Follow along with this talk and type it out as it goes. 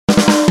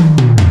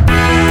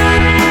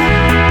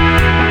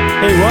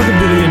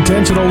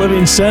Intentional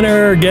Living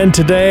Center again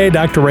today.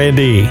 Dr.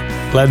 Randy,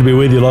 glad to be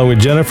with you along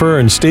with Jennifer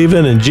and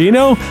Stephen and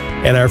Gino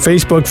and our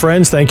Facebook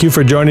friends. Thank you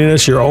for joining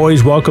us. You're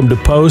always welcome to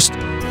post.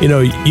 You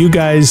know, you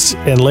guys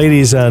and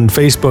ladies on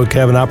Facebook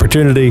have an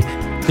opportunity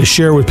to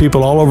share with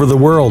people all over the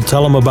world.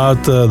 Tell them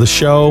about the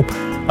show,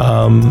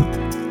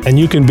 and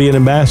you can be an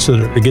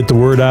ambassador to get the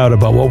word out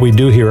about what we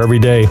do here every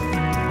day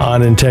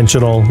on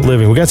Intentional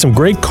Living. We got some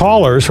great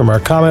callers from our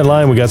comment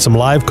line. We got some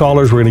live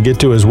callers we're going to get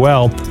to as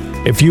well.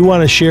 If you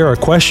want to share a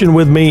question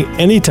with me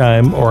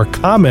anytime or a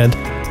comment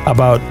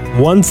about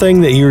one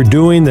thing that you're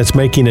doing that's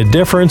making a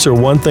difference or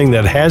one thing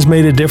that has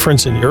made a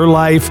difference in your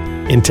life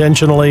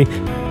intentionally,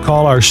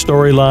 call our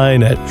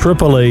storyline at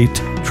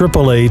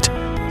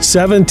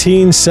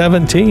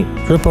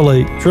 888-888-1717.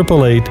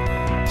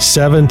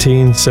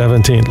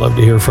 888-888-1717. Love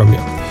to hear from you.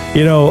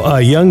 You know, a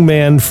young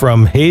man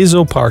from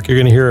Hazel Park, you're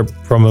going to hear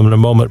from him in a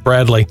moment,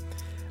 Bradley.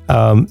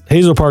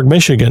 Hazel Park,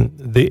 Michigan,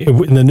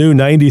 in the new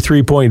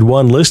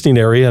 93.1 listening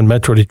area in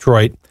Metro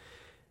Detroit,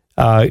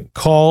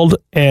 called,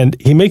 and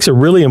he makes a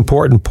really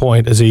important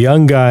point as a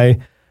young guy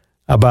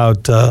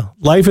about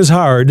life is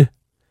hard,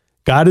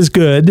 God is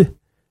good,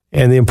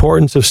 and the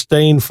importance of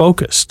staying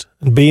focused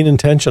and being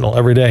intentional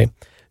every day.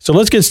 So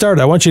let's get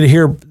started. I want you to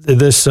hear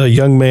this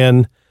young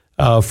man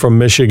from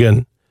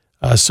Michigan.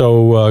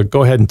 So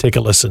go ahead and take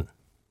a listen.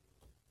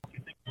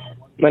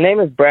 My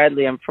name is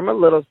Bradley. I'm from a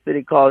little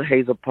city called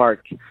Hazel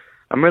Park.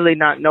 I'm really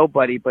not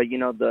nobody, but, you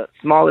know, the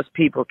smallest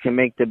people can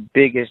make the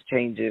biggest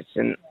changes.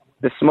 And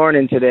this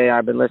morning today,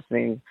 I've been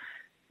listening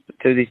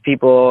to these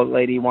people.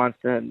 Lady wants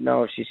to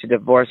know if she should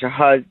divorce her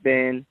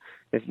husband.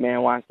 This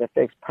man wants to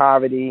fix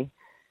poverty.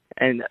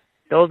 And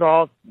those are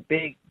all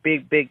big,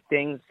 big, big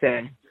things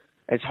that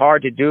it's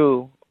hard to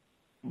do,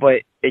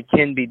 but it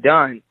can be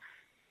done.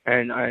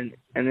 And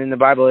in the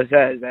Bible it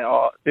says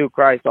that through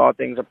Christ all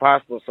things are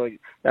possible. So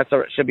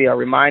should be a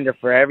reminder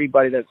for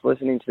everybody that's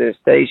listening to this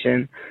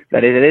station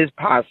that it is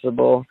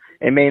possible.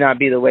 It may not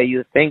be the way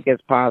you think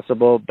it's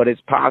possible, but it's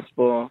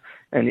possible.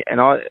 And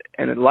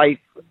in life,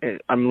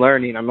 I'm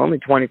learning. I'm only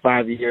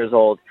 25 years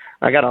old.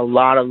 I got a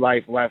lot of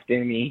life left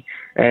in me,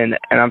 and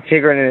I'm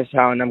figuring this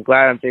out. And I'm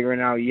glad I'm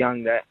figuring out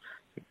young that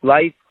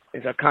life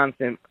is a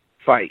constant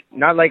fight.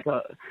 Not like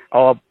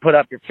put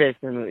up your fist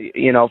and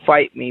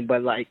fight me,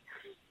 but like,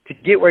 to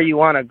get where you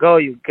want to go,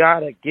 you got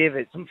to give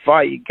it some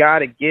fight. You got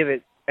to give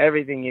it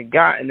everything you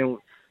got. And then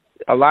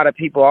a lot of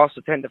people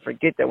also tend to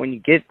forget that when you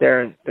get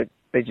there, that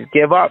they just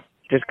give up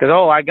just because,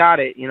 I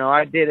got it.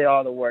 I did it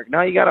all the work.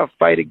 Now you got to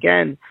fight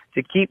again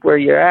to keep where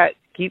you're at,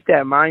 keep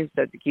that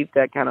mindset, to keep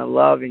that kind of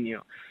love in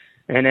you.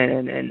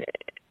 And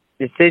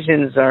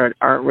decisions aren't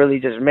really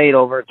just made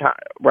over time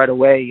right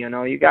away. You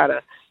got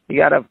to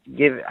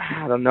give it,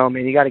 I don't know,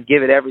 man. You got to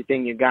give it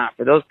everything you got.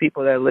 For those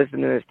people that listen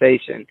to the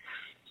station,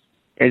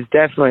 it's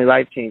definitely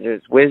life-changing.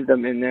 There's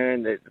wisdom in there,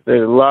 and there's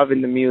love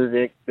in the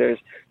music. There's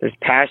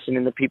passion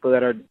in the people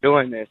that are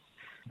doing this,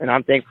 and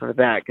I'm thankful for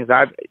that because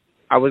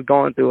I was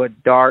going through a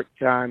dark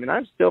time, and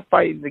I'm still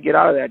fighting to get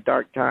out of that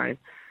dark time.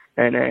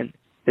 And then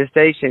this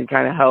station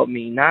kind of helped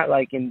me, not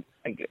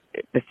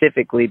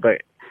specifically,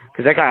 but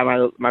because I got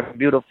my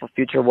beautiful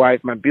future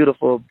wife, my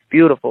beautiful,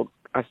 beautiful,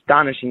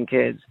 astonishing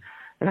kids,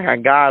 and I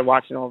got God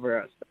watching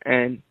over us.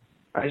 And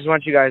I just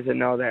want you guys to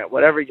know that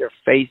whatever you're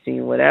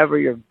facing, whatever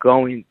you're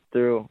going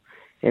through,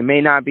 it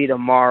may not be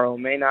tomorrow,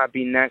 may not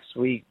be next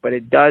week, but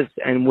it does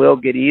and will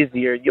get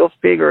easier. You'll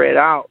figure it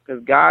out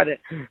because God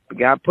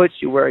puts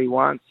you where he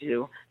wants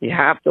you. You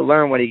have to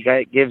learn what he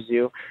gives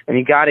you, and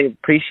you got to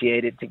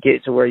appreciate it to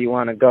get to where you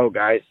want to go,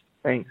 guys.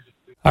 Thanks.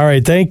 All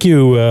right. Thank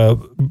you,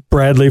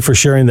 Bradley, for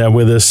sharing that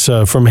with us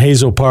from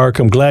Hazel Park.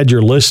 I'm glad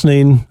you're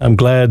listening. I'm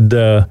glad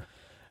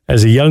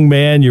as a young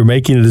man, you're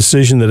making a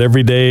decision that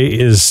every day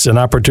is an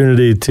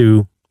opportunity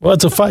to,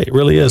 it's a fight. It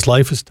really is.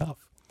 Life is tough.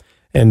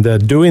 And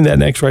doing that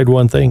next right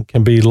one thing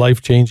can be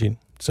life-changing.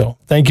 So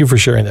thank you for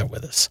sharing that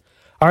with us.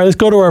 All right, let's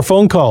go to our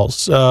phone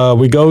calls.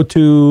 We go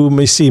to, let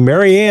me see,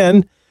 Mary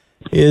Ann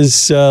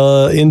is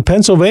in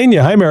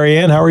Pennsylvania. Hi, Mary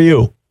Ann. How are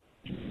you?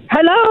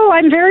 Hello,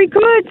 I'm very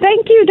good.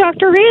 Thank you,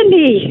 Dr.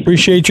 Randy.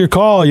 Appreciate your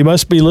call. You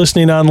must be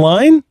listening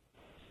online?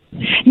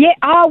 Yeah,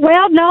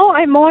 no,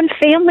 I'm on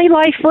Family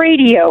Life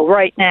Radio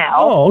right now.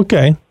 Oh,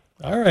 okay.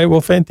 All right,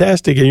 well,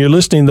 fantastic. And you're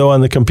listening, though,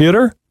 on the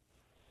computer?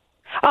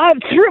 I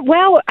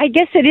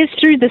guess it is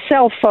through the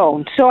cell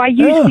phone, so I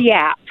use the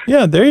app.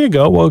 Yeah, there you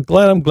go. Well,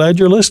 I'm glad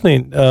you're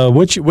listening.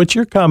 What's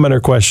your comment or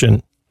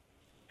question?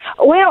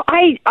 Well,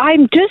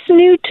 I'm just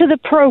new to the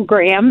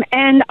program,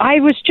 and I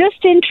was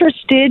just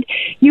interested.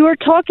 You were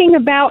talking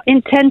about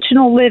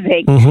intentional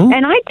living,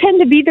 and I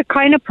tend to be the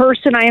kind of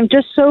person, I am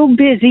just so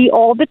busy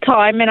all the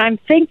time, and I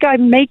think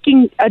I'm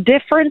making a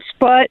difference,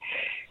 but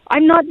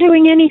I'm not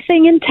doing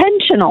anything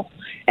intentional.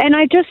 And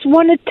I just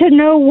wanted to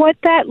know what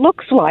that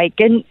looks like,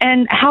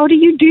 and how do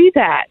you do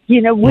that,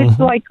 with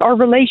like our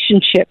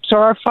relationships or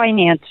our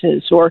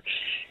finances or,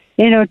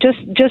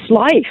 just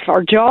life,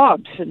 our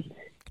jobs and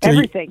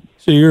everything.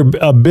 So you're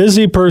a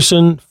busy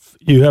person.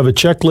 You have a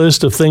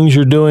checklist of things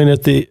you're doing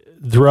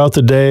throughout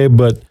the day,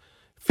 but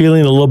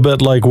feeling a little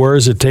bit like, where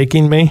is it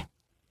taking me?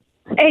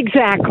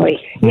 Exactly.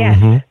 Yes.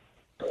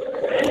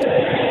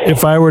 Mm-hmm.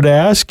 If I were to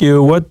ask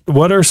you,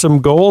 what are some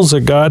goals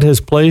that God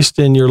has placed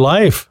in your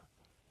life?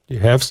 Do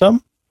you have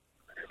some?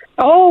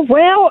 Oh,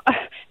 well,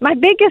 my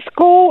biggest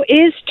goal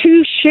is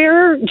to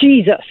share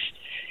Jesus.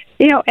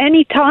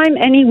 Anytime,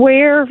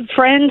 anywhere,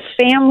 friends,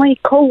 family,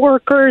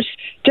 coworkers,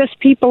 just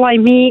people I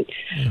meet.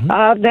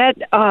 Mm-hmm. That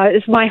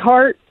is my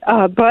heart.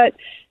 But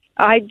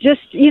I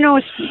just,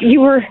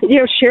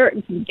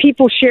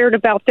 people shared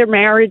about their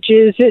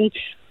marriages and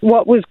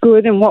what was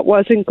good and what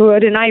wasn't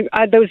good. And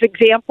I those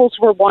examples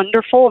were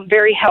wonderful and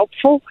very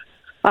helpful.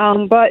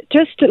 But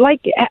just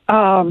like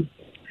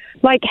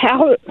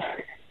how,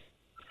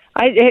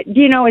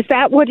 is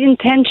that what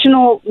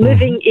intentional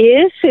living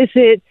is? Is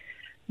it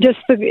is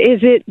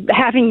it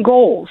having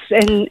goals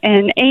and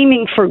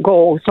aiming for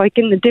goals, like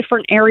in the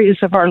different areas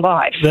of our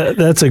lives?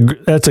 That's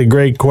a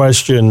great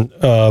question.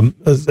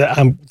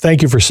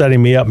 Thank you for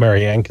setting me up,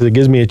 Marianne, because it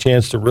gives me a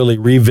chance to really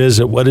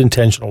revisit what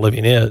intentional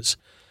living is.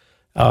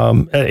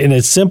 In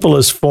its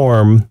simplest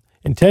form,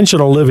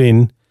 intentional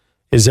living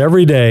is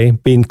every day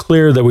being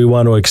clear that we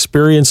want to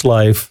experience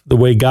life the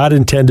way God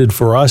intended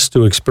for us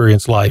to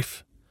experience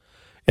life.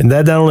 And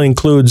that not only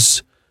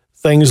includes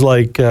things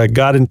like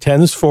God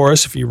intends for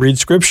us, if you read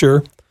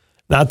Scripture,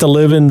 not to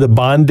live in the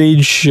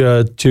bondage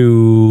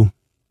to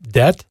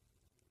debt,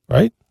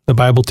 right? The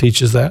Bible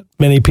teaches that.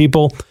 Many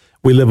people,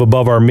 we live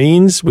above our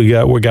means. We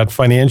got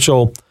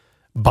financial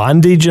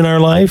bondage in our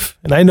life.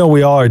 And I know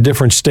we all are at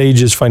different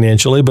stages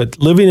financially, but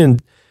living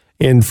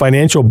in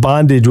financial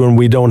bondage when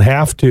we don't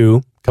have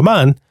to, come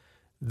on,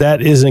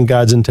 that isn't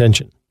God's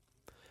intention.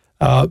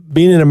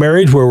 Being in a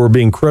marriage where we're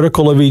being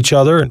critical of each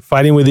other and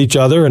fighting with each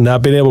other and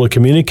not being able to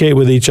communicate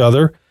with each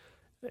other,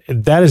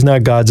 that is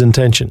not God's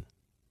intention.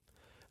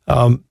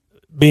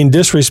 Being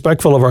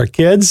disrespectful of our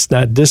kids,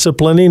 not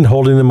disciplining,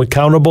 holding them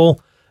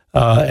accountable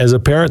as a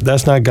parent,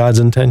 that's not God's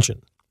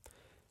intention.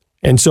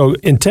 And so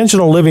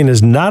intentional living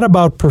is not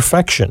about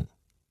perfection.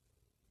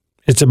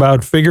 It's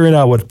about figuring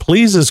out what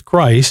pleases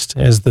Christ,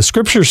 as the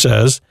Scripture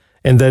says,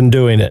 and then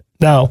doing it.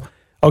 Now,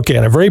 okay,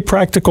 on a very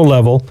practical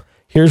level,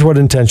 here's what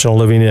intentional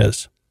living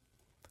is.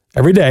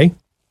 Every day,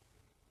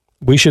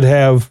 we should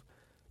have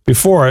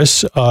before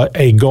us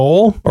a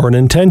goal or an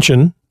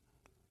intention,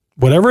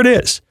 whatever it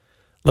is.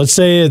 Let's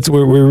say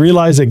we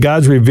realize that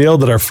God's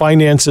revealed that our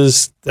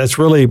finances, that's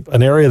really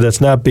an area that's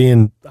not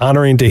being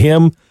honoring to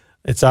Him.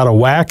 It's out of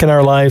whack in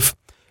our life.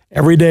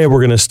 Every day, we're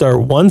going to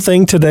start one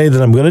thing today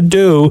that I'm going to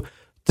do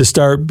to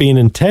start being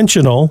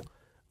intentional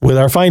with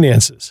our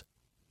finances.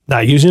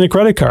 Not using a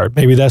credit card.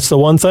 Maybe that's the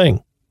one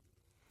thing.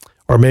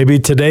 Or maybe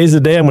today's the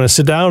day I'm going to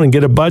sit down and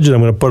get a budget. I'm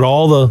going to put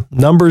all the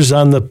numbers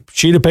on the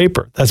sheet of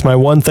paper. That's my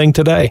one thing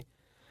today.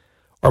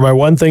 Or my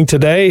one thing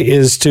today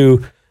is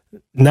to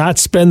not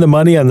spend the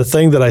money on the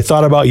thing that I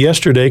thought about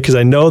yesterday because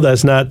I know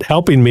that's not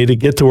helping me to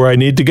get to where I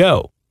need to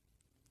go.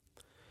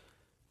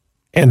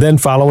 And then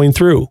following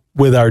through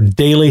with our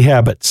daily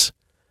habits.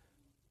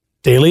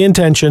 Daily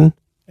intention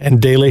and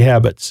daily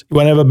habits. You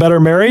want to have a better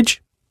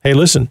marriage? Hey,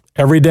 listen,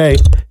 every day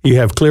you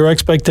have clear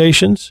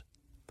expectations.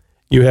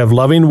 You have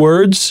loving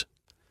words.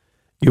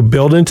 You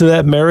build into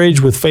that marriage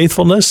with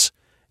faithfulness,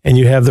 and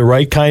you have the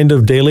right kind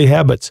of daily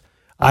habits.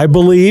 I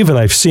believe, and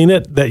I've seen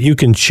it, that you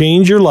can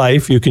change your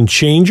life, you can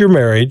change your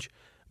marriage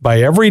by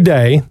every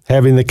day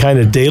having the kind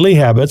of daily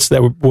habits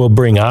that will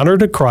bring honor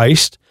to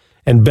Christ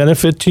and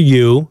benefit to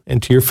you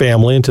and to your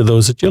family and to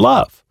those that you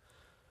love.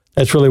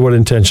 That's really what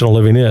intentional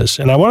living is.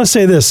 And I want to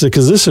say this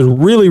because this is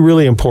really,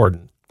 really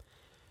important.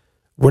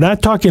 We're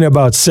not talking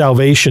about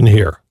salvation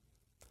here.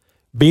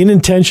 Being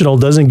intentional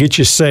doesn't get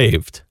you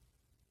saved.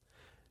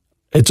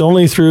 It's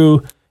only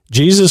through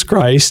Jesus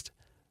Christ,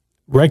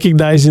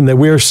 recognizing that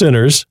we are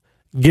sinners,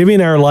 giving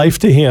our life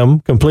to Him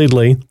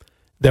completely,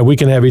 that we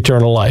can have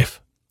eternal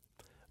life.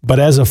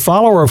 But as a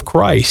follower of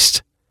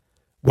Christ,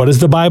 what does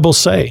the Bible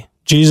say?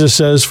 Jesus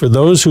says, "For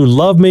those who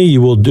love me,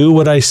 you will do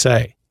what I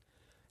say."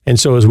 And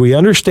so as we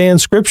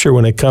understand Scripture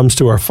when it comes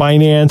to our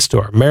finance,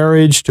 to our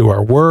marriage, to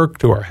our work,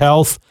 to our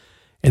health,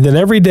 and then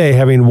every day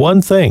having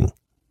one thing,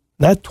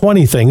 not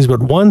 20 things,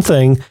 but one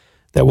thing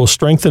that will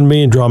strengthen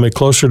me and draw me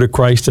closer to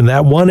Christ in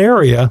that one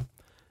area,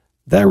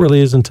 that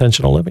really is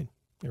intentional living.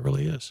 It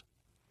really is.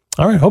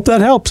 All right, hope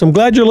that helps. I'm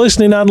glad you're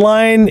listening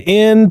online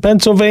in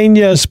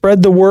Pennsylvania.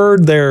 Spread the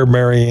word there,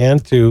 Marianne,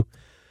 to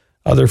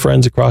other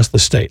friends across the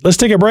state. Let's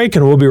take a break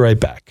and we'll be right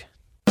back.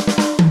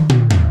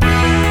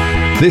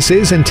 This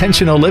is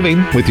Intentional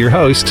Living with your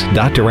host,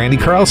 Dr. Randy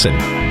Carlson.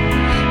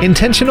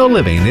 Intentional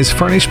Living is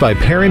furnished by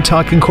Parent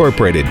Talk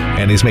Incorporated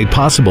and is made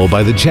possible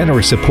by the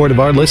generous support of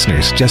our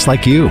listeners just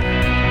like you.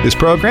 This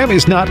program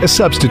is not a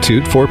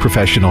substitute for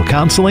professional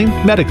counseling,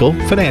 medical,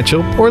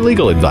 financial, or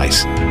legal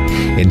advice.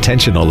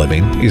 Intentional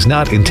Living is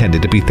not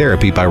intended to be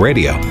therapy by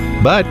radio,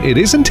 but it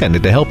is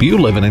intended to help you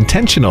live an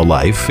intentional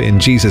life in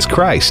Jesus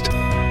Christ.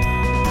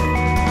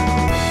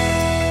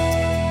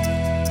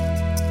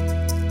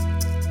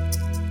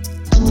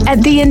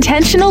 At the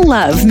Intentional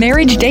Love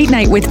Marriage Date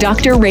Night with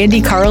Dr.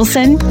 Randy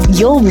Carlson,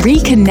 you'll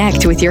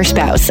reconnect with your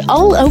spouse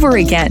all over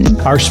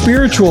again. Our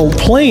spiritual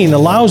plane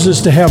allows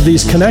us to have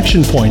these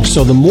connection points.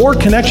 So the more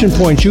connection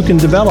points you can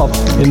develop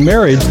in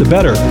marriage, the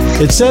better.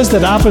 It says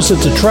that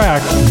opposites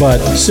attract, but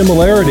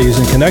similarities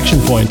and connection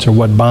points are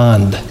what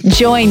bond.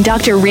 Join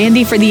Dr.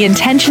 Randy for the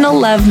Intentional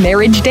Love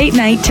Marriage Date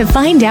Night to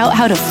find out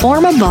how to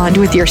form a bond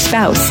with your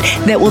spouse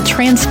that will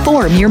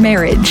transform your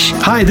marriage.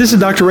 Hi, this is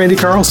Dr. Randy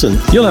Carlson.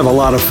 You'll have a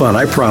lot of fun,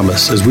 I promise,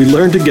 as we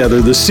learn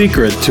together the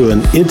secret to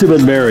an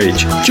intimate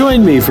marriage.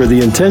 Join me for the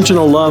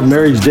Intentional Love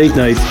Marriage Date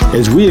Night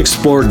as we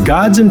explore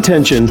God's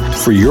intention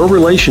for your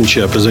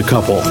relationship as a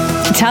couple.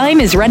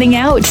 Time is running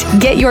out.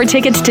 Get your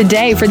tickets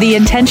today for the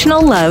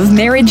Intentional Love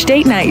Marriage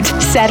Date Night,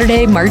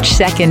 Saturday, March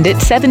 2nd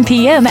at 7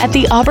 p.m. at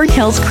the Auburn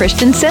Hills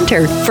Christian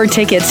Center. For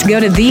tickets, go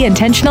to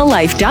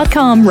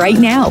theintentionallife.com right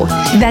now.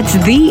 That's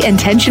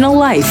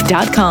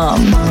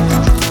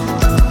theintentionallife.com.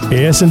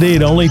 Yes,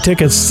 indeed. Only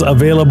tickets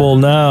available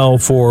now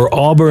for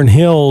Auburn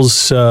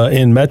Hills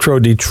in Metro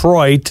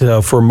Detroit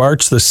for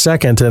March the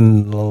 2nd.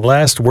 And the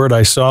last word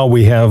I saw,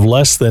 we have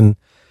less room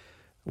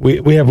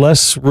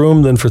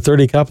than for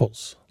 30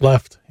 couples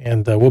left,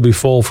 and we'll be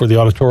full for the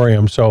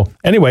auditorium. So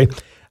anyway,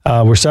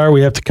 we're sorry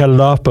we have to cut it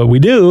off, but we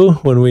do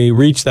when we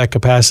reach that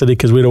capacity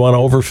because we don't want to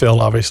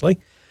overfill, obviously.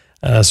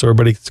 So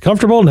everybody gets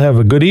comfortable and have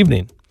a good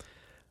evening.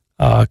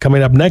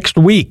 Coming up next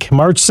week,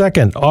 March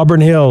 2nd, Auburn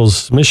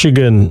Hills,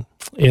 Michigan,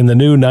 in the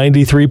new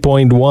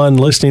 93.1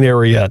 listening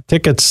area.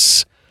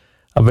 Tickets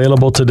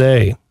available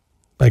today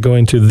by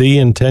going to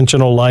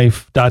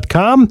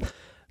theintentionallife.com.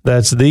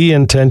 That's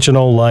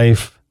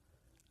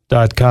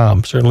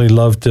theintentionallife.com. Certainly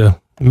love to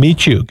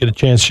meet you, get a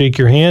chance to shake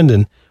your hand,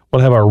 and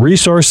we'll have our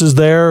resources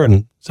there,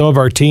 and some of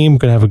our team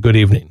can have a good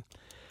evening.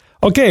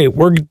 Okay,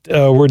 we're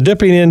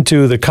dipping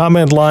into the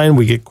comment line.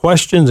 We get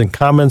questions and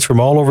comments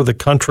from all over the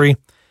country.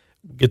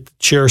 Get to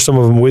share some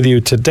of them with you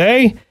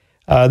today.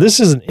 This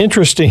is an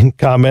interesting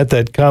comment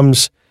that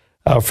comes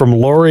from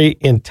Lori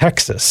in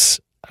Texas.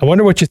 I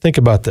wonder what you think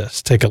about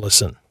this. Take a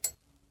listen.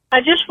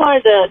 I just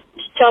wanted to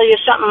tell you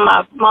something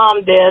my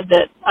mom did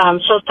that I'm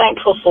so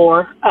thankful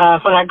for.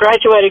 When I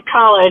graduated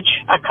college,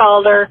 I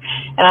called her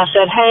and I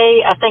said,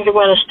 hey, I think I'm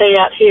going to stay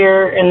out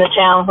here in the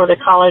town where the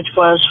college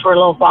was for a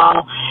little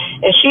while.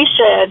 And she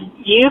said,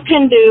 you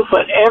can do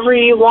whatever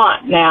you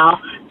want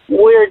now.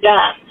 We're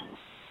done.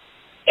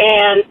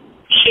 And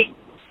she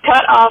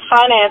cut off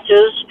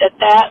finances at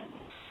that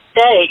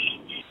day.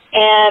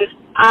 And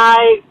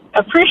I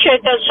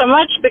appreciate that so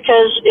much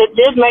because it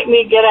did make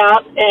me get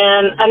out,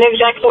 and I knew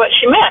exactly what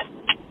she meant.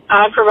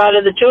 I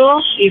provided the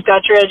tools. You've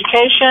got your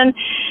education.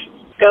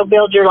 Go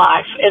build your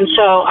life. And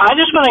so I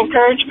just want to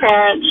encourage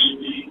parents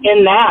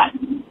in that.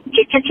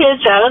 Get your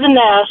kids out of the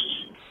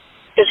nest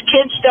because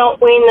kids don't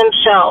wean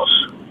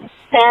themselves.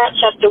 Parents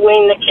have to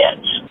wean the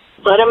kids.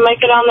 Let them make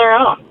it on their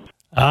own.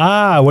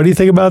 What do you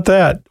think about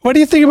that? What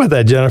do you think about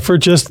that, Jennifer?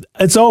 Just,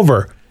 it's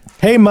over.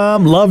 Hey,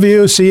 Mom, love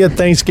you. See you at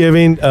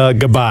Thanksgiving.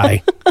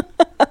 Goodbye.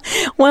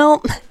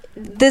 Well,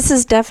 this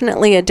is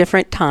definitely a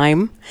different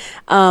time.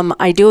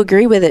 I do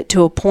agree with it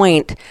to a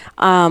point.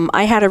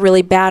 I had a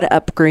really bad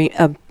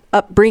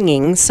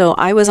upbringing, so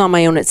I was on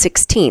my own at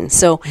 16.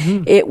 So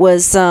it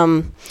was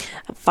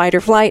fight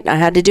or flight. I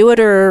had to do it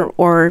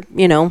or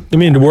you know. You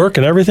mean to work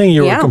and everything?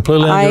 You were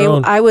completely on your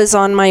own? I was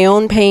on my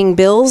own paying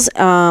bills.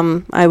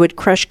 I would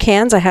crush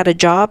cans. I had a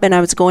job and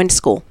I was going to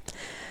school.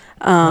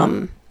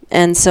 And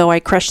so I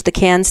crushed the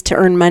cans to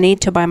earn money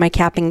to buy my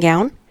cap and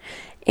gown.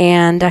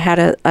 And I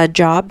had a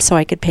job so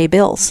I could pay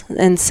bills.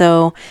 And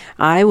so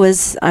I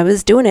was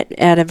doing it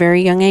at a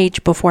very young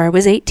age before I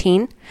was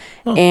 18.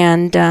 Oh.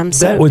 And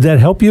would that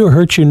help you or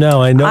hurt you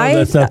now? I know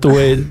that's not the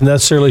way it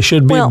necessarily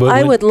should be. Well, but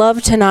I would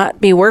love to not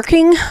be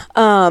working.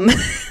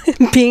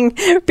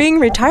 Being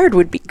retired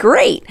would be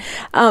great.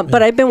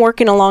 But I've been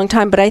working a long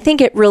time. But I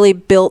think it really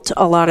built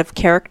a lot of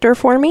character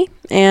for me.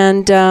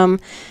 And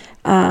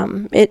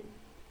it.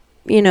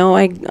 You know,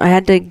 I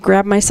had to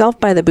grab myself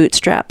by the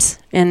bootstraps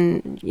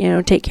and, you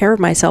know, take care of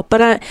myself.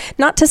 But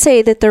not to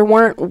say that there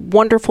weren't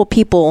wonderful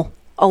people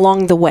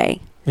along the way.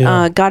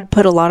 Yeah. God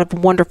put a lot of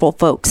wonderful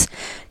folks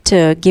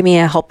to give me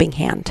a helping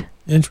hand.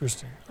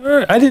 Interesting. All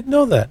right. I didn't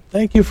know that.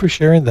 Thank you for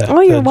sharing that. Oh,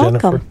 you're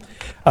welcome.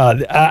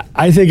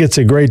 I think it's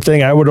a great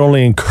thing. I would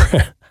only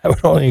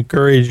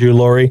encourage you,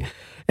 Lori,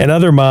 and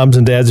other moms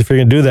and dads, if you're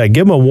going to do that,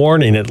 give them a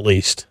warning at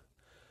least.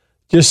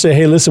 Just say,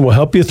 hey, listen, we'll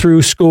help you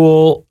through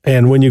school,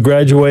 and when you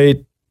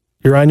graduate,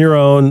 you're on your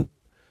own,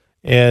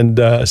 and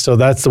so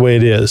that's the way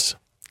it is.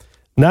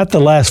 Not the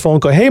last phone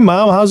call. Hey,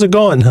 Mom, how's it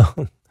going?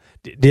 Do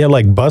you have,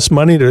 like, bus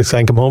money to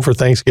come home for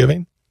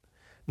Thanksgiving?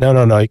 No,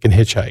 you can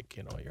hitchhike.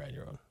 You know, you're on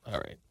your own. All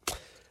right.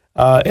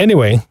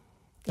 Anyway,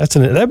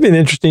 that'd be an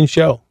interesting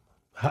show.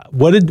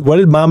 What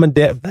did Mom and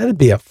Dad? That'd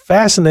be a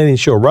fascinating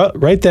show.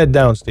 Write that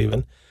down,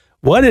 Stephen.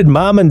 What did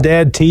Mom and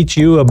Dad teach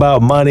you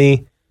about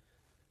money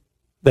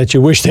that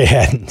you wish they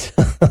hadn't,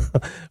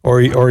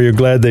 or you're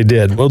glad they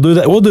did? We'll do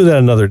that. We'll do that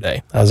another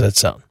day. How's that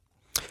sound?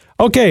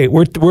 Okay,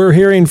 we're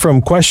hearing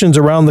from questions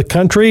around the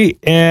country,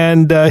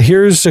 and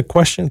here's a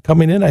question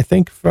coming in, I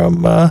think,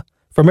 from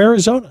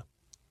Arizona.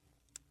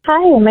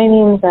 Hi, my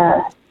name's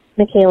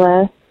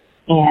Michaela,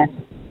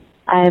 and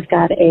I've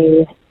got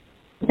a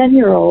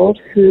 10-year-old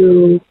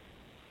who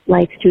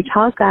likes to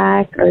talk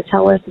back or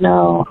tell us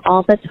no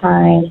all the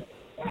time,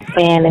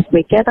 and if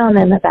we get on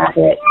him about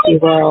it, he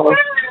will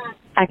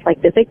act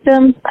like the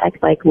victim,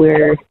 act like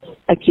we're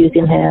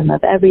accusing him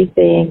of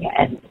everything,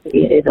 and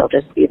it'll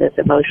just be this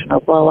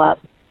emotional blow-up.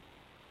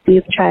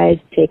 We've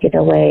tried taking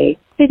away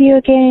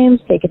video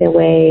games, taking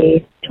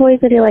away toys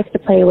that he likes to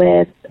play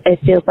with. It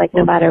feels like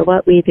no matter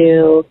what we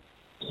do,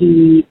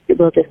 he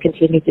will just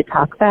continue to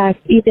talk back.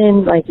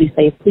 Even like we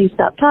say, please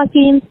stop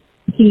talking,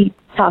 he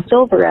talks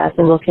over us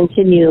and will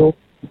continue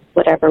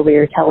whatever we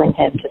are telling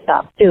him to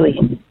stop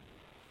doing.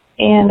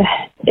 And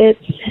it's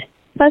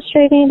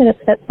frustrating. It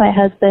upsets my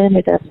husband.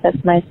 It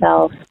upsets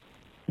myself.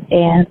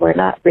 And we're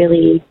not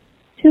really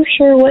too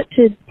sure what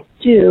to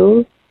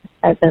do.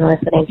 I've been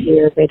listening to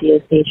your radio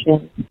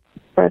station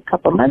for a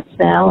couple months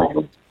now,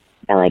 and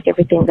I like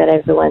everything that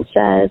everyone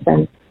says,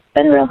 and it's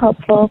been real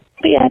helpful.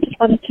 But yeah, I just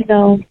wanted to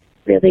know,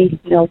 really,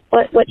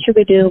 what should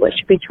we do? What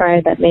should we try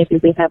that maybe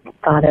we haven't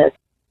thought of?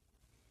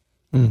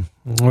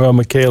 Well,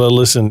 Michaela,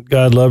 listen,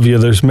 God love you.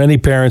 There's many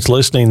parents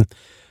listening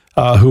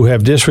who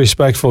have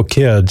disrespectful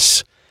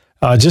kids.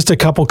 Just a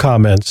couple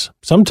comments.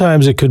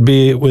 Sometimes it could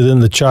be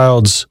within the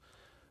child's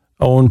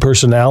own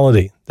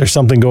personality. There's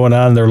something going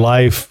on in their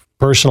life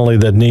personally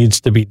that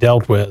needs to be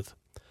dealt with.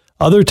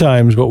 Other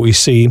times what we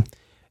see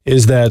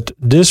is that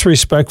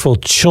disrespectful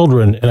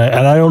children, and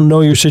I don't know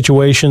your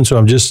situation, so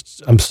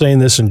I'm saying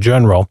this in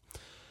general,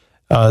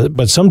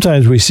 but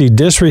sometimes we see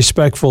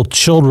disrespectful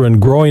children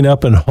growing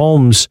up in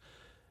homes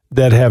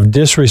that have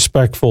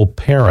disrespectful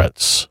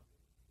parents.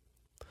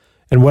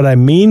 And what I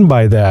mean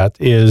by that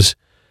is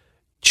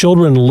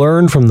children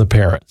learn from the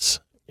parents.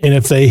 And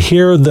if they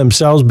hear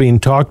themselves being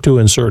talked to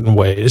in certain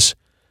ways,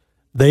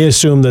 they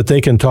assume that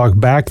they can talk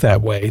back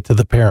that way to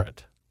the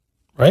parent,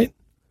 right?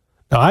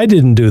 Now, I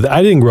didn't do that.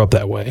 I didn't grow up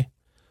that way.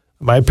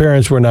 My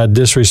parents were not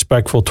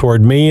disrespectful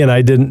toward me, and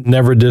I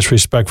never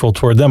disrespectful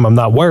toward them. I'm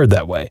not wired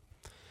that way.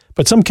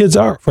 But some kids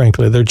are,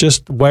 frankly. They're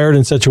just wired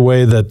in such a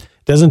way that it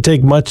doesn't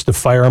take much to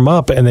fire them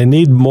up, and they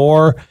need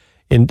more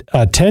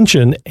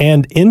attention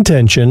and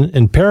intention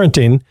in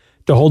parenting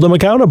to hold them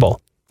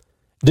accountable.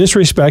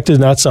 Disrespect is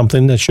not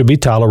something that should be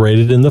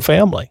tolerated in the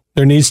family.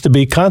 There needs to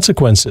be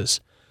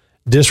consequences.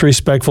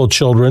 Disrespectful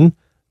children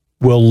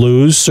will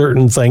lose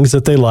certain things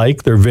that they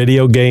like, their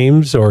video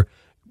games or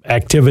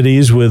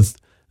activities with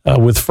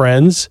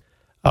friends,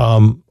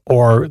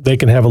 or they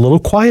can have a little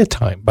quiet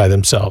time by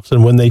themselves.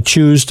 And when they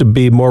choose to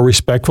be more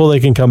respectful, they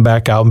can come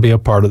back out and be a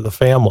part of the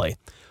family,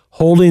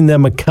 holding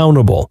them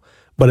accountable.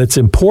 But it's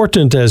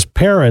important as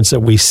parents that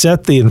we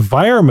set the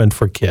environment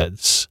for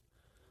kids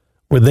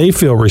where they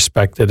feel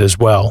respected as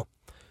well.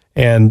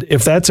 And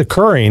if that's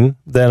occurring,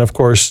 then of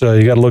course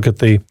you got to look at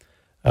the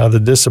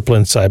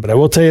discipline side. But I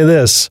will tell you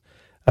this: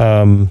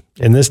 in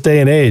this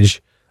day and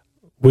age,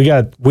 we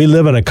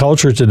live in a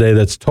culture today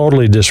that's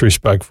totally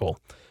disrespectful.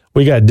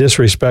 We got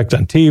disrespect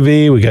on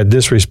TV. We got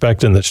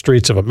disrespect in the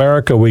streets of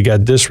America. We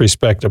got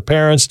disrespect to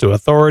parents, to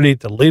authority,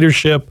 to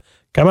leadership.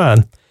 Come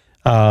on,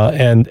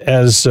 and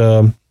as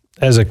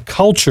a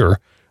culture,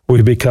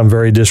 we've become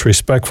very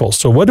disrespectful.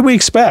 So what do we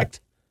expect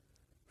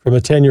from a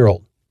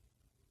 10-year-old?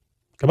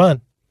 Come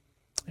on.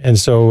 And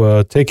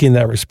so taking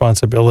that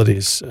responsibility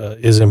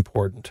is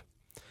important.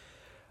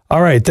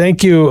 All right.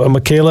 Thank you,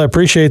 Michaela. I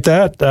appreciate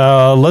that.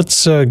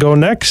 Let's go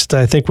next.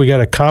 I think we got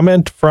a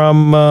comment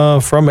from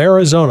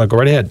Arizona. Go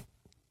right ahead.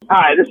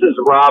 Hi, this is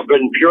Rob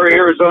in Peoria,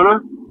 Arizona.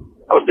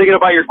 I was thinking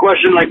about your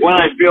question, like when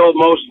I feel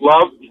most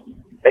loved.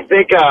 I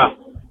think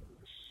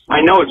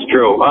I know it's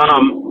true.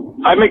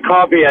 I make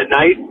coffee at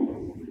night,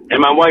 and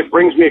my wife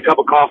brings me a cup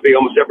of coffee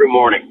almost every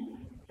morning.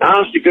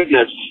 Honest to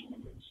goodness,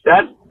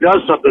 that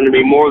does something to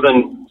me more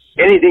than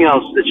anything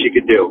else that she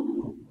could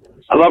do.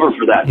 I love her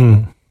for that.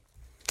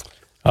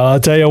 I'll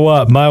tell you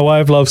what, my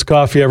wife loves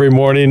coffee every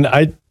morning.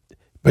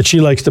 But she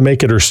likes to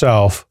make it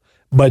herself.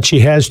 But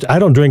I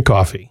don't drink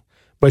coffee,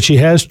 but she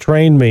has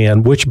trained me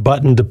on which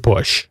button to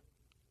push.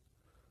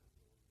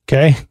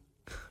 Okay?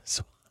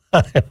 So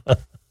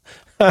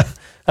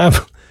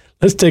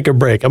let's take a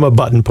break. I'm a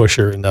button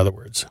pusher, in other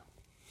words.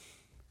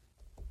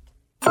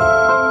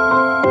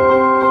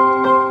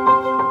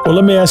 Well,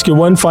 let me ask you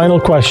one final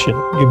question.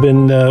 You've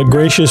been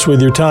gracious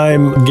with your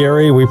time,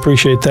 Gary. We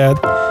appreciate that.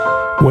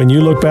 When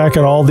you look back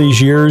at all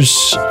these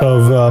years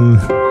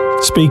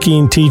of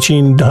speaking,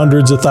 teaching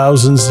hundreds of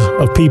thousands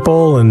of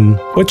people, and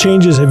what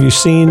changes have you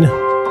seen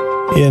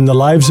in the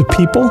lives of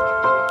people?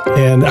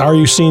 And are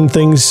you seeing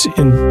things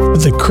in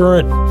the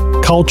current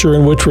culture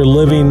in which we're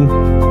living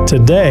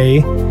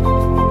today,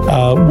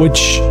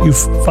 which you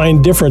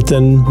find different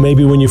than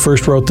maybe when you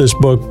first wrote this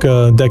book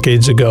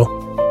decades ago?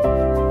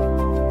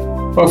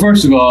 Well,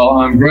 first of all,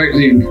 I'm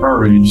greatly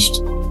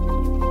encouraged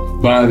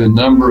by the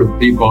number of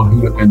people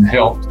who have been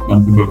helped by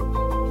the book.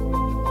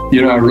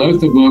 I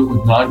wrote the book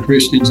with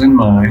non-Christians in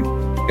mind,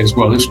 as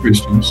well as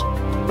Christians.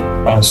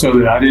 so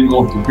that I didn't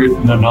want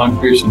the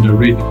non-Christian to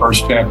read the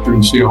first chapter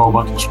and see a whole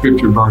bunch of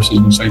scripture verses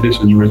and say this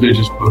is a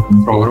religious book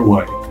and throw it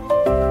away.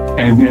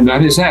 And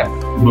that has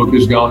happened. The book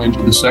has gone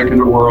into the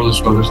secular world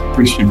as well as the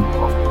Christian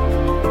world.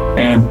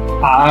 And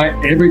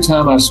every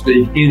time I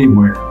speak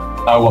anywhere,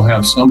 I will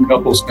have some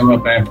couples come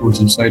up afterwards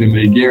and say to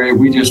me, Gary,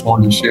 we just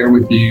wanted to share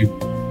with you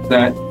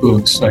that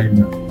book saved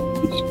us.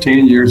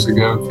 10 years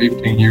ago,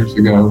 15 years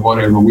ago,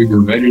 whatever, we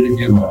were ready to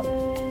give up.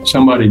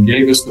 Somebody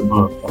gave us the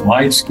book, the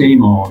lights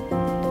came on,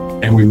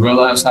 and we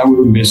realized how we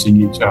were missing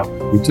each other.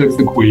 We took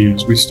the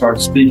quiz, we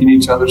started speaking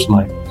each other's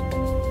language.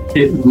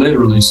 It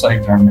literally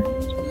saved our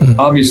marriage.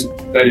 Obviously,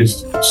 that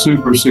is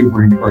super,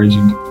 super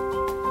encouraging.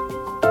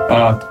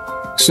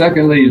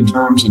 Secondly, in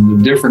terms of the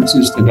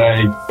differences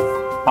today,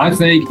 I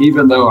think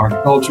even though our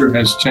culture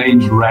has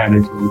changed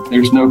radically,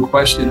 there's no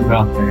question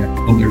about that.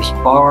 And there's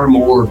far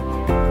more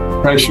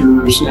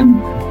pressures and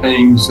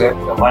things that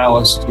allow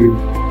us to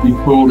be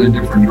pulled in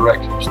different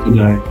directions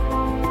today.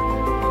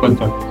 But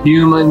the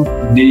human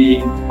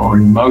need for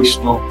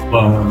emotional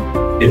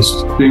love is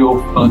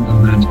still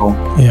fundamental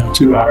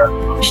to our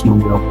emotional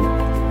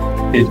well-being.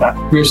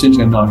 Christians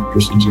and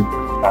non-Christians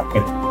agree, I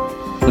think,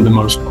 for the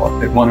most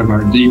part, that one of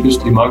our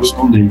deepest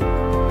emotional needs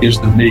is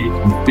the need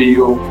to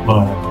feel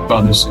loved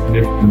by the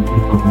significant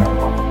people in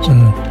our lives.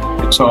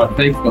 And so I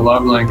think the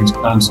love language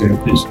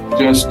concept is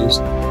just as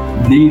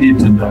needed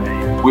today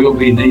and will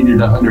be needed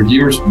 100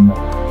 years from now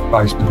if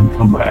Christ doesn't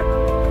come back,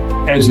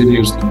 as it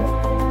is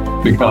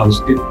today,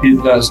 because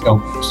it does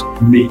help us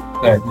meet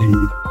that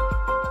need.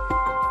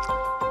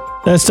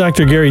 That's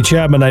Dr. Gary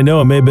Chapman. I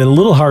know it may have been a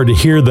little hard to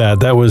hear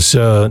that. That was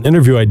an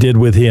interview I did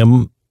with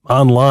him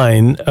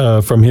online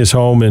from his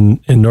home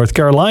in North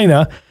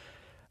Carolina.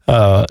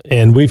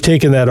 And we've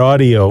taken that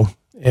audio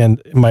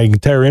and my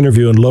entire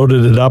interview and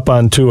loaded it up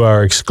onto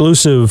our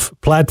exclusive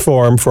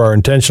platform for our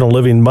Intentional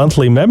Living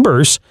monthly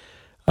members,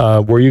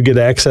 where you get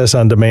access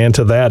on demand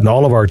to that and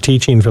all of our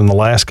teaching from the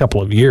last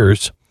couple of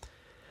years.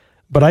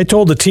 But I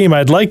told the team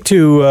I'd like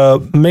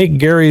to make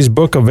Gary's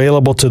book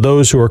available to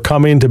those who are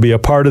coming to be a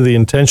part of the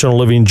Intentional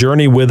Living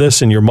journey with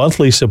us and your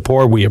monthly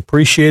support. We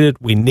appreciate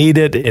it. We need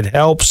it. It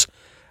helps.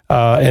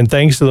 And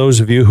thanks to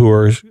those of you who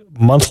are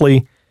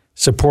monthly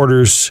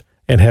supporters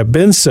and have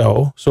been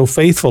so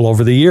faithful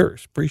over the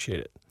years.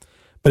 Appreciate it.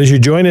 But as you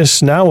join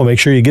us now, we'll make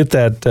sure you get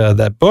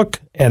that book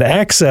and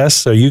access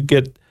so you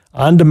get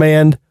on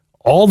demand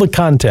all the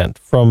content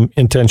from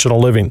Intentional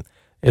Living.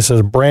 It's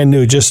a brand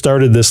new, just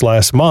started this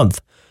last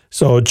month.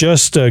 So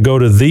just go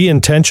to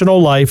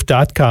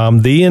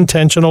theintentionallife.com,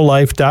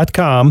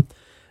 theintentionallife.com.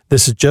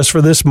 This is just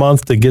for this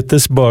month to get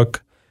this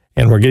book,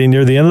 and we're getting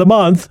near the end of the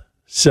month.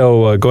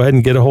 So go ahead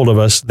and get a hold of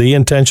us,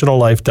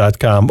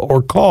 theintentionallife.com,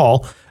 or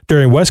call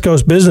during West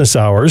Coast business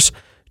hours,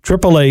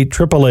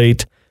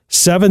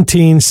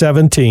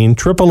 888-888-1717,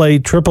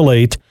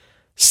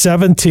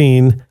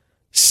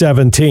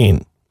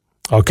 888-888-1717.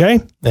 Okay?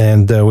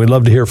 And we'd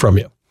love to hear from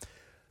you.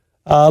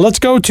 Let's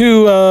go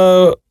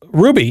to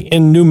Ruby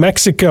in New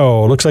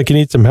Mexico. Looks like you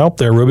need some help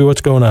there. Ruby,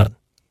 what's going on?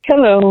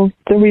 Hello.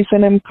 The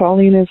reason I'm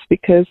calling is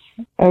because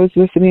I was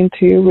listening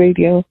to your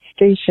radio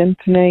station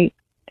tonight,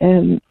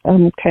 and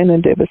I'm kind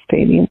of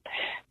devastating.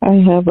 I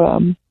have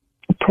a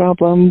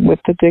problem with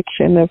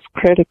addiction of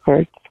credit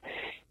cards,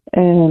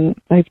 and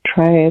I've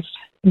tried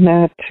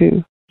not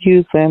to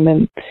use them,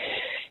 and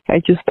I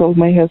just told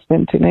my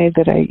husband tonight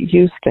that I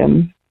used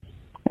them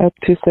up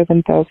to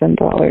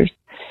 $7,000.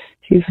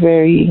 He's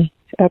very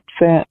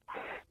upset.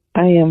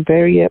 I am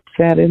very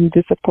upset and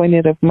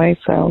disappointed of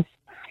myself.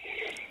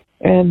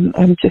 And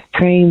I'm just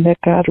praying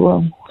that God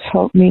will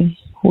help me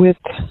with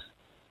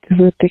this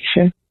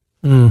addiction.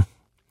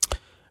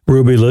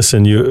 Ruby,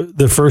 listen,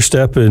 the first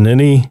step in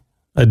any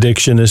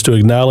addiction is to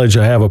acknowledge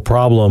I have a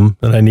problem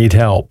and I need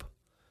help.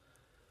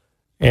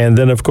 And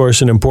then, of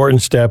course, an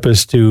important step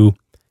is to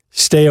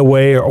stay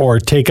away or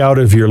take out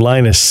of your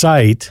line of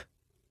sight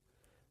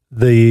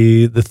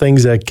the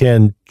things that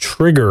can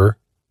trigger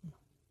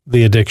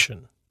the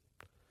addiction.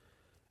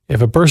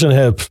 If a person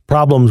has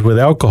problems with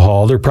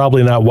alcohol, they're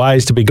probably not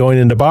wise to be going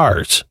into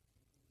bars.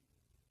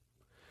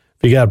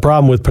 If you got a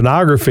problem with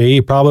pornography,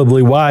 you're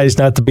probably wise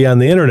not to be on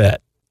the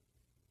internet.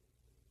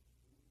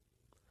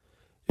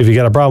 If you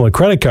got a problem with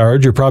credit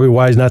cards, you're probably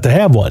wise not to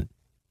have one.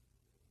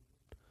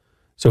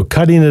 So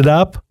cutting it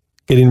up,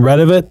 getting rid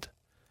of it,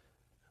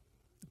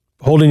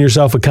 holding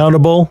yourself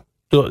accountable,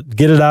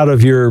 get it out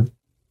of your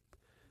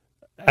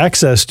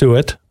access to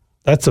it.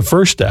 That's the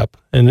first step,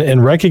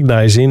 and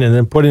recognizing and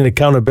then putting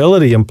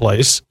accountability in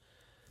place.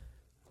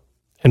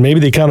 And maybe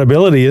the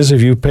accountability is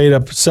if you paid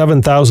up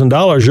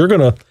 $7,000, you're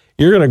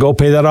gonna go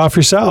pay that off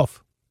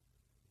yourself.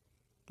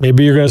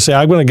 Maybe you're gonna say,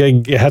 I'm gonna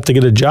have to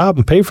get a job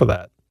and pay for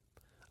that.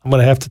 I'm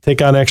gonna have to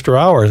take on extra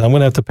hours. I'm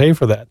gonna have to pay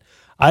for that.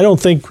 I don't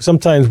think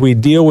sometimes we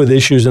deal with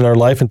issues in our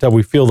life until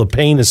we feel the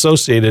pain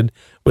associated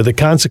with the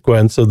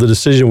consequence of the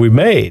decision we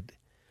made.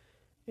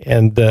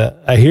 And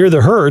I hear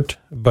the hurt,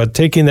 but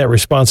taking that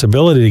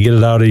responsibility to get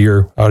it out of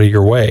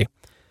your way.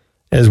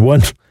 As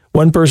one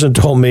person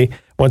told me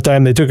one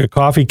time, they took a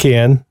coffee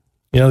can,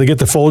 they get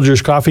the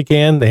Folgers coffee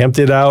can, they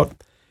empty it out,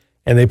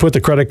 and they put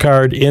the credit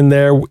card in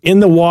there in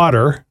the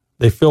water.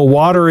 They fill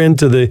water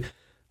into the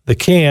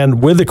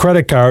can with the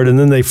credit card, and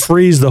then they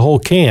freeze the whole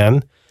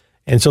can.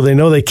 And so they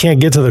know they can't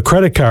get to the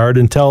credit card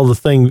until the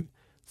thing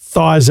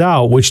thaws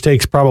out, which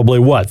takes probably,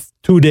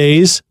 2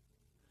 days?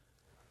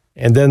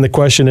 And then the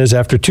question is,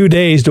 after 2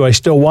 days, do I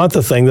still want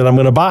the thing that I'm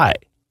going to buy?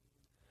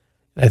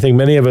 I think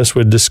many of us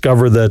would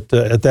discover that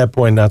at that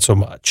point, not so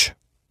much.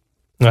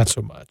 Not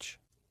so much.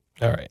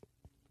 All right.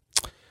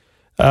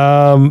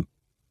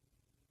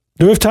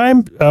 Do we have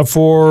time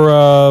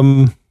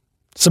for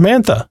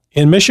Samantha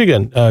in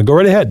Michigan? Go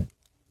right ahead.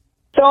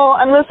 So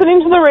I'm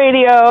listening to the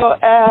radio,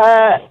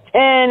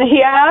 and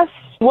he asked,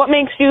 what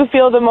makes you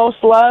feel the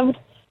most loved?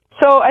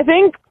 So I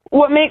think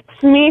what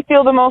makes me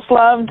feel the most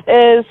loved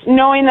is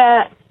knowing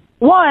that,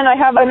 one, I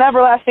have an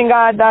everlasting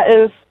God that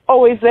is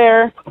always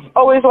there,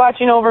 always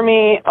watching over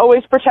me,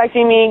 always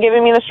protecting me,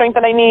 giving me the strength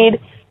that I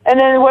need. And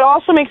then what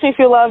also makes me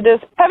feel loved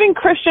is having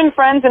Christian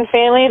friends and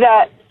family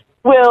that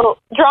will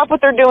drop what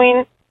they're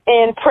doing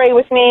and pray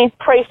with me,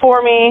 pray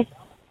for me,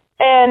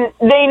 and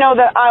they know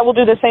that I will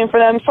do the same for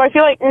them. So I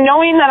feel like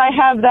knowing that I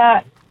have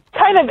that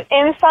kind of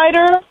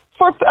insider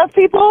of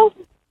people,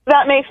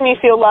 that makes me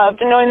feel loved,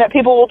 and knowing that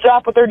people will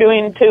drop what they're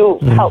doing to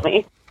help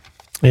me.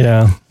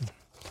 Yeah.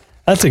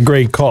 That's a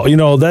great call. You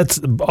know, that's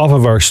off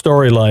of our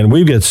storyline.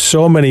 We get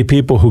so many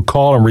people who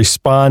call and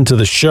respond to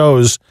the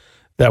shows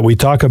that we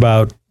talk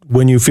about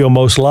when you feel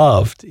most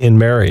loved in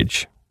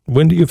marriage.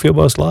 When do you feel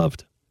most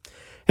loved?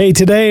 Hey,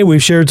 today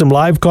we've shared some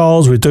live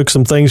calls. We took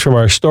some things from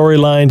our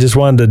storyline. Just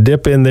wanted to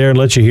dip in there and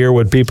let you hear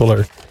what people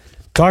are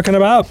talking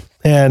about.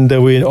 And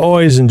we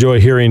always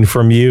enjoy hearing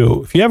from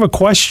you. If you have a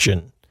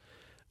question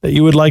that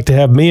you would like to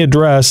have me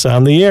address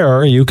on the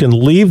air, you can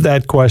leave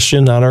that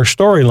question on our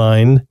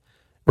storyline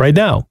right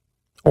now.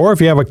 Or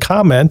if you have a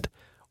comment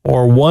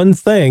or one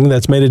thing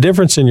that's made a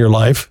difference in your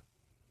life,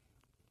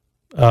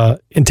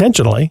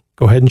 intentionally,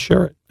 go ahead and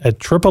share it at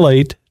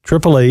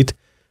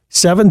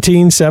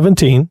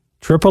 888-888-1717,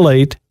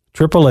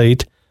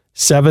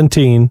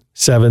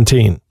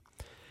 888-888-1717.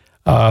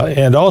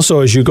 And also,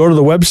 as you go to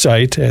the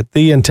website at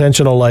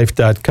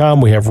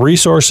theintentionallife.com, we have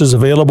resources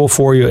available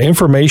for you,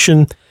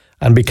 information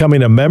on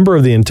becoming a member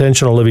of the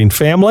Intentional Living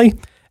family.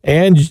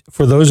 And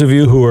for those of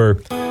you who are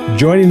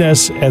joining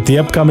us at the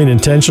upcoming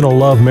Intentional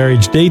Love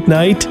Marriage Date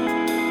Night,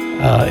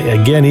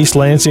 again, East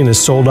Lansing is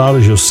sold out,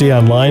 as you'll see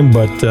online,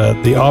 but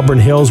the Auburn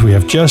Hills, we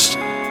have just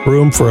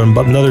room for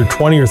about another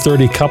 20 or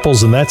 30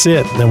 couples, and that's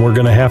it. And then we're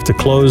going to have to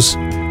close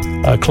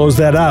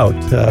that out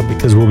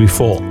because we'll be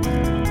full.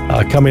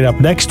 Coming up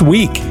next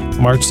week,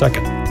 March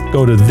 2nd,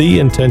 go to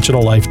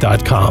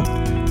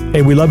theintentionallife.com.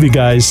 Hey, we love you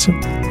guys.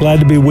 Glad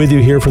to be with you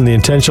here from the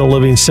Intentional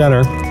Living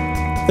Center.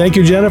 Thank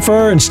you,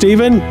 Jennifer and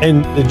Stephen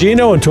and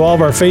Gino, and to all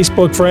of our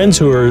Facebook friends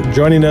who are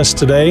joining us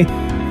today.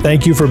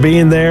 Thank you for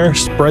being there.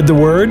 Spread the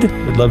word.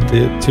 We'd love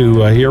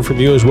to hear from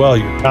you as well.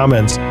 Your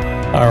comments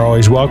are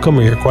always welcome,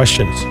 or your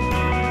questions.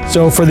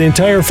 So for the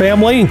entire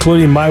family,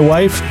 including my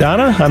wife,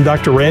 Donna, I'm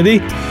Dr. Randy.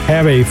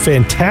 Have a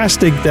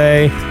fantastic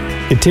day.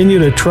 Continue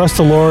to trust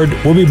the Lord.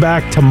 We'll be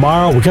back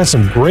tomorrow. We've got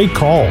some great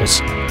calls,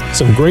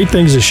 some great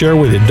things to share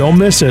with you. Don't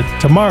miss it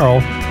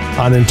tomorrow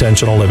on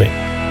Intentional Living.